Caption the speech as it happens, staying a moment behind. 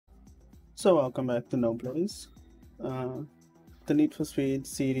So welcome back to No Place. The Need for Speed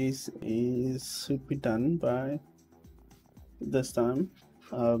series should be done by this time,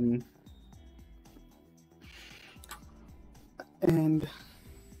 and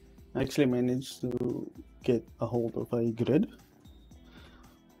I actually managed to get a hold of a grid,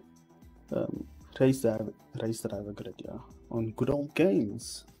 race driver grid, yeah, on Good Old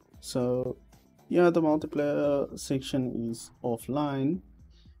Games. So yeah, the multiplayer section is offline,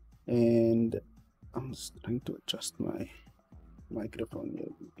 and I'm just trying to adjust my microphone here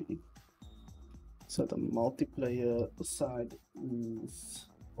quickly. So the multiplayer side is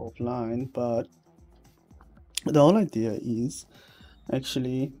offline, but the whole idea is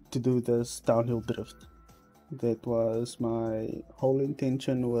actually to do this downhill drift. That was my whole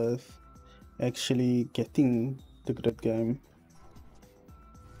intention with actually getting the grid game.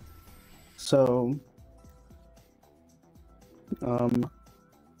 So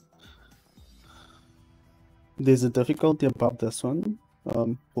there's a difficulty above this one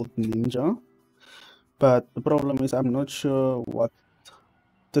called Ninja, but the problem is I'm not sure what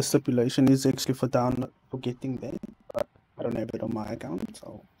the stipulation is actually for getting there, but I don't have it on my account,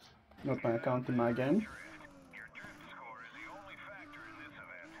 so not my account in my game.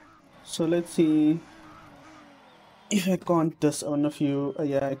 So let's see if I can't disown a few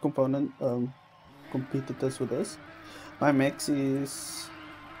AI component competitors with this. My max is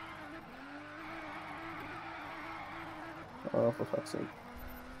for fuck's sake.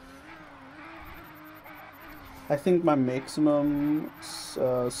 I think my maximum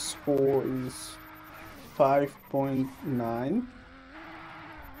score is 5.9.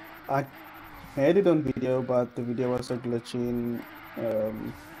 I had it on video, but the video was a glitching. I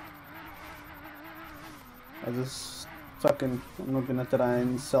just I'm not gonna try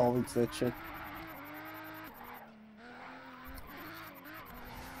and salvage that shit.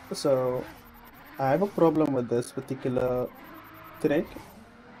 So I have a problem with this particular track.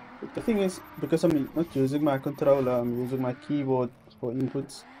 The thing is, because I'm not using my controller, I'm using my keyboard for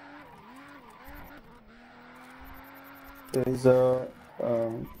inputs. There is a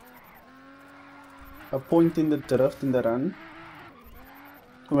point in the drift in the run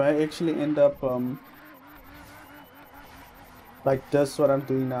where I actually end up like this. What I'm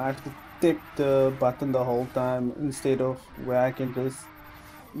doing now, I have to tap the button the whole time instead of where I can just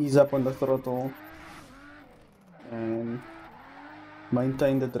ease up on the throttle and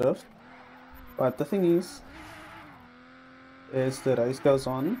maintain the drift. But the thing is, as the race goes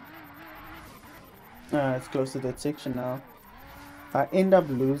on, it's close to that section now, I end up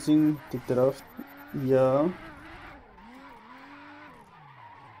losing the drift here.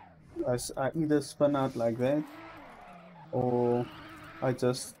 I either spin out like that, or I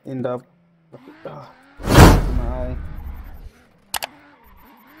just end up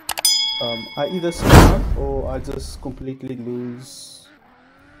I either spin out or I just completely lose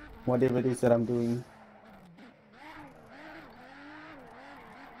whatever it is that I'm doing.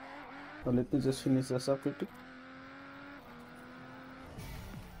 So let me just finish this up quickly.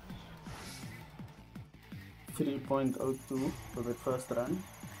 .02 for the first run.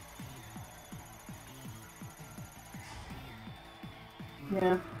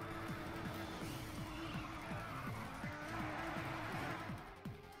 Yeah.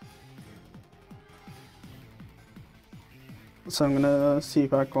 So I'm gonna see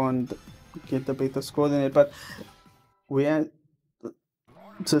if I can't get a better score than it, but we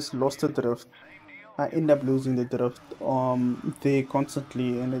just lost the drift. I end up losing the drift there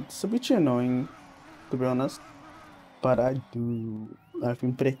constantly, and it's a bit annoying, to be honest. But I've been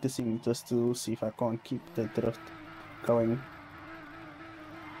practicing just to see if I can't keep the drift going.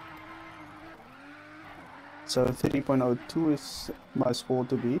 So 3.02 is my score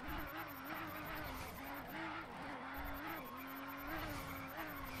to beat.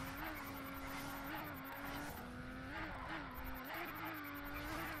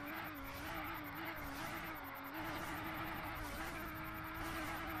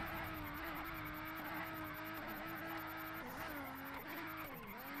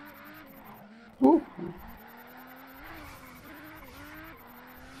 Woo.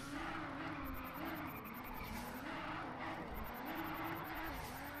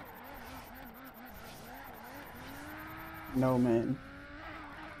 No, man.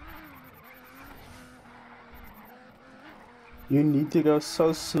 You need to go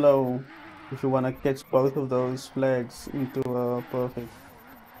so slow if you want to catch both of those flags into a perfect.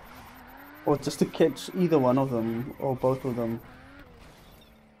 Or just to catch either one of them or both of them.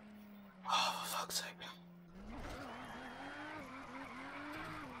 Oh, for fuck's sake.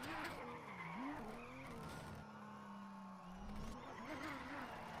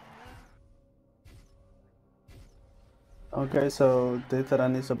 Okay, so that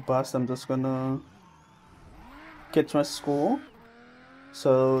run is a bust. I'm just gonna catch my score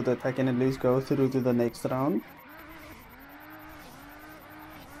so that I can at least go through to the next round.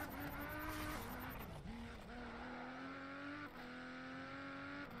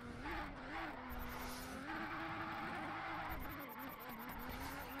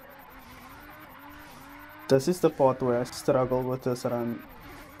 This is the part where I struggle with this run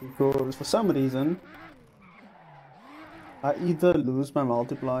because for some reason I either lose my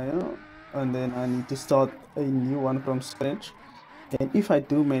multiplier and then I need to start a new one from scratch. And if I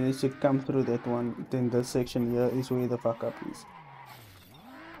do manage to come through that one, then this section here is where the fuck up is.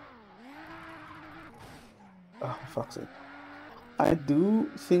 Oh, fuck's sake. I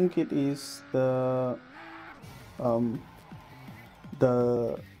do think it is um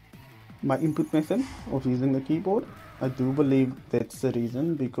the my input method of using the keyboard. I do believe that's the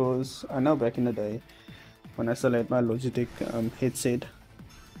reason because I know back in the day when I still had my Logitech headset,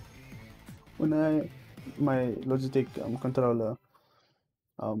 when I my Logitech controller,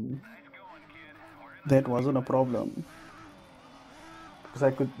 um, that wasn't a problem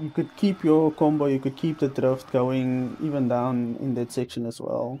because you could keep your combo, you could keep the drift going even down in that section as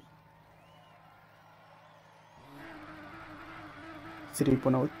well.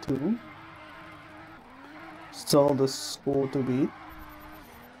 3.02, still the score to beat.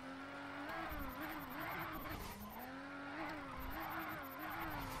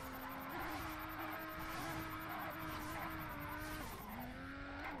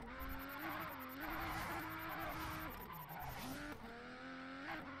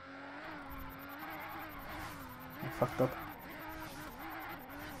 I fucked up.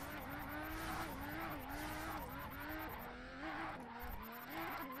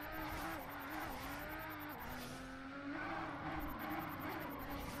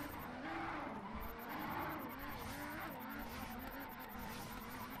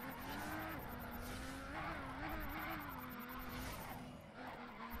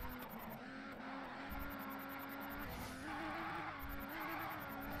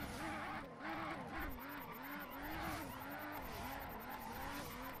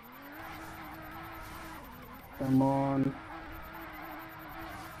 Come on.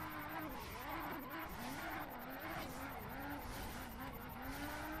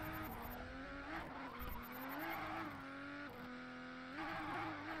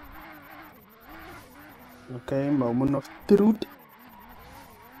 Okay, moment of truth.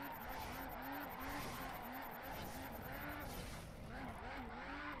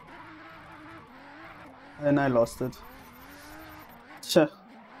 And I lost it. Sure.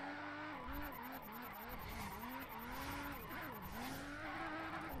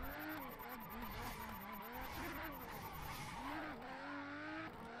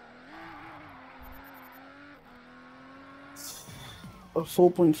 A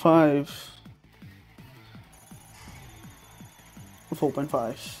 4.5.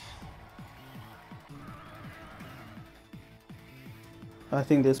 4.5. I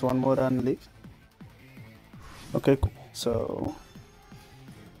think there's one more run left. Okay, cool. So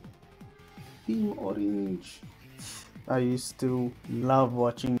Team Orange. I used to love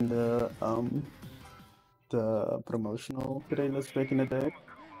watching the promotional trailers back in the day.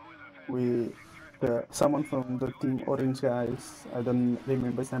 Someone from the Team Orange guys, I don't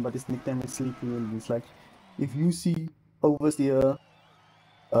remember his name, but his nickname is Sleepy, and he's like, if you see overseer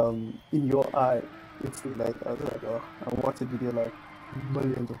in your eye, it's too late. I was like, oh, I watched the video like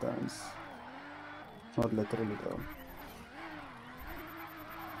millions of times. Not literally though.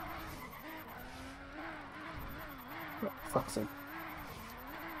 Fuck's sake.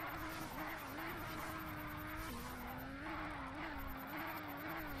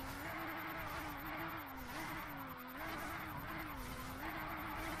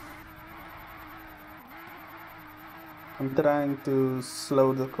 I'm trying to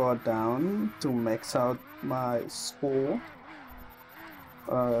slow the car down to max out my score.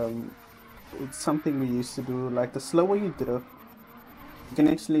 It's something we used to do. Like the slower you drift, you can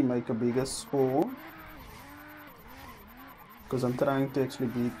actually make a bigger score. Because I'm trying to actually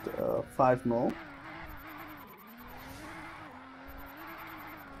beat 5 more.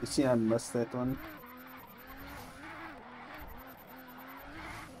 You see, I missed that one.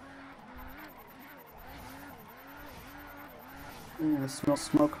 I smell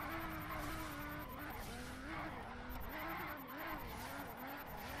smoke.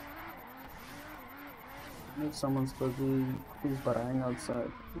 If someone's busy, he's buying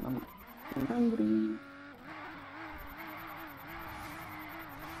outside. I'm hungry.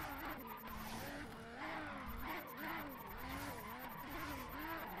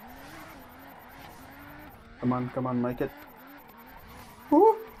 Come on, make it.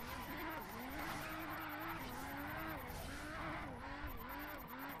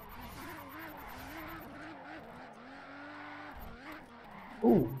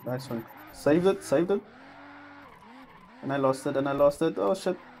 Oh, nice one. Saved it, saved it. And I lost it, and I lost it. Oh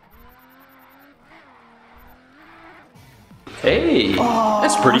shit. Hey,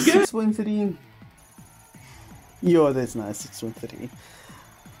 that's Oh, pretty good. 6.3. Yo, that's nice. 6.3.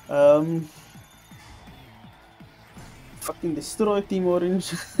 Um, fucking destroy Team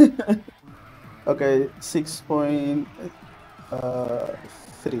Orange. Okay,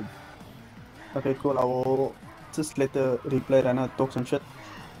 6.3. Okay, cool. I will just let the replay run out, talk some shit.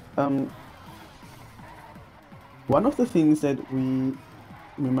 One of the things that me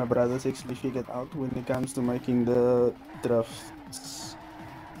and my brothers actually figured out when it comes to making the drafts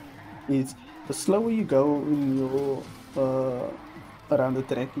is the slower you go in your around the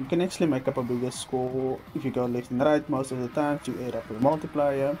track, you can actually make up a bigger score if you go left and right most of the time to add up your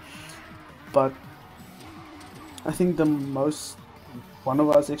multiplier. But I think the most one of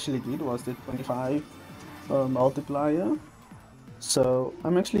us actually did was the 25 multiplier. So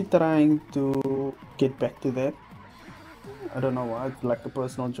I'm actually trying to get back to that. I don't know why, it's like a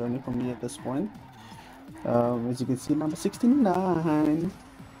personal journey for me at this point. As you can see, number 69.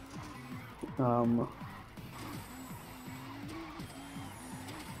 Oh,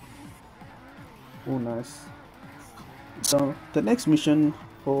 nice. So the next mission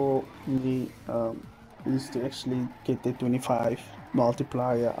for me is to actually get the 25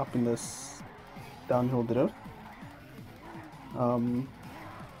 multiplier up in this downhill drift.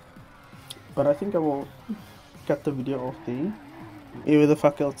 But I think I will cut the video off there. Even the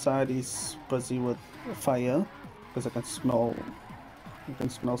fuck outside is busy with fire because I can smell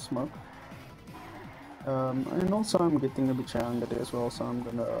smoke. And also I'm getting a bit hungry as well, so I'm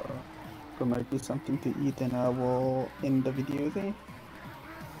gonna go make me something to eat and I will end the video there.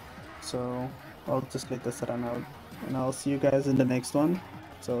 So I'll just let this run out and I'll see you guys in the next one.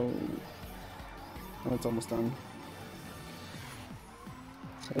 So it's almost done.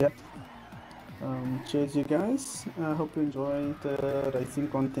 So yeah. Cheers you guys. I hope you enjoy the racing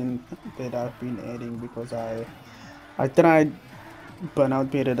content that I've been adding because I tried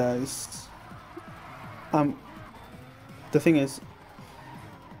Burnout Paradise. The thing is,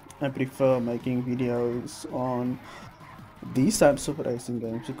 I prefer making videos on these types of racing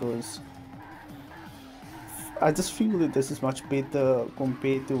games because I just feel that this is much better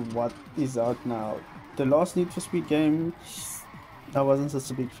compared to what is out now. The last Need for Speed game I wasn't such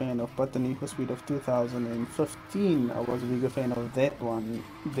a big fan of, but the Need for Speed of 2015 I was a bigger fan of that one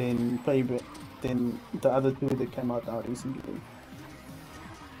than the other two that came out now recently.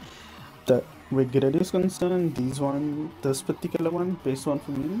 Where grid is concerned, this particular one, best one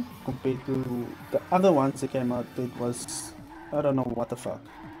for me, compared to the other ones that came out, it was, I don't know what the fuck.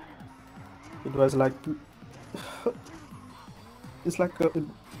 It was like, it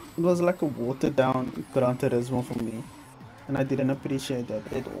was like a watered down Gran Turismo for me, and I didn't appreciate that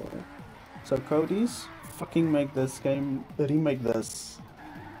at all. So Cody's, fucking make this game, remake this.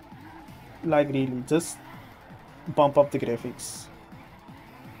 Like really, just bump up the graphics.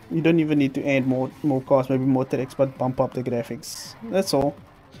 You don't even need to add more cars, maybe more tracks, but bump up the graphics. That's all.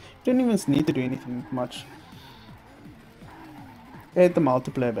 You don't even need to do anything much. Add the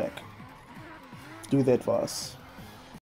multiplayer back. Do that for us.